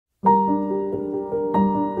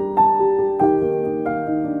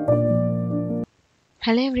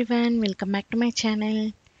Hello everyone, welcome back to my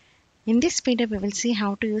channel. In this video we will see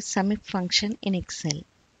how to use SUMIF function in Excel.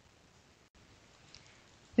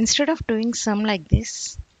 Instead of doing sum like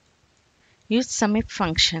this, use SUMIF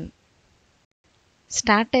function.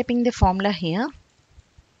 Start typing the formula here,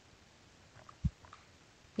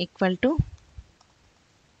 equal to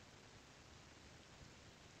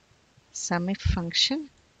SUMIF function.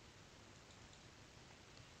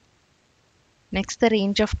 Next the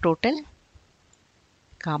range of total,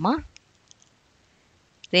 comma,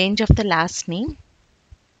 range of the last name,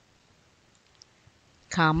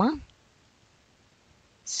 comma,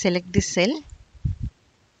 select the cell,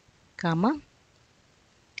 comma,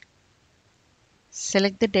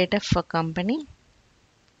 select the data for company,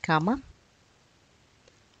 comma,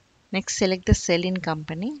 next select the cell in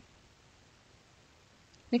company,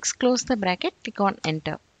 next close the bracket, click on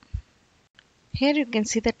enter. Here you can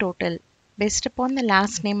see the total based upon the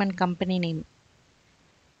last name and company name.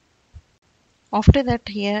 After that,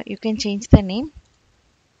 here you can change the name.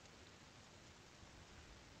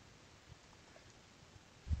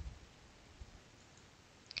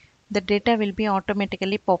 The data will be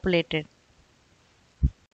automatically populated.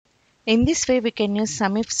 In this way, we can use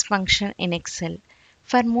SUMIFS function in Excel.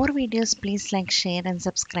 For more videos, please like, share and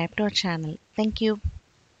subscribe to our channel. Thank you.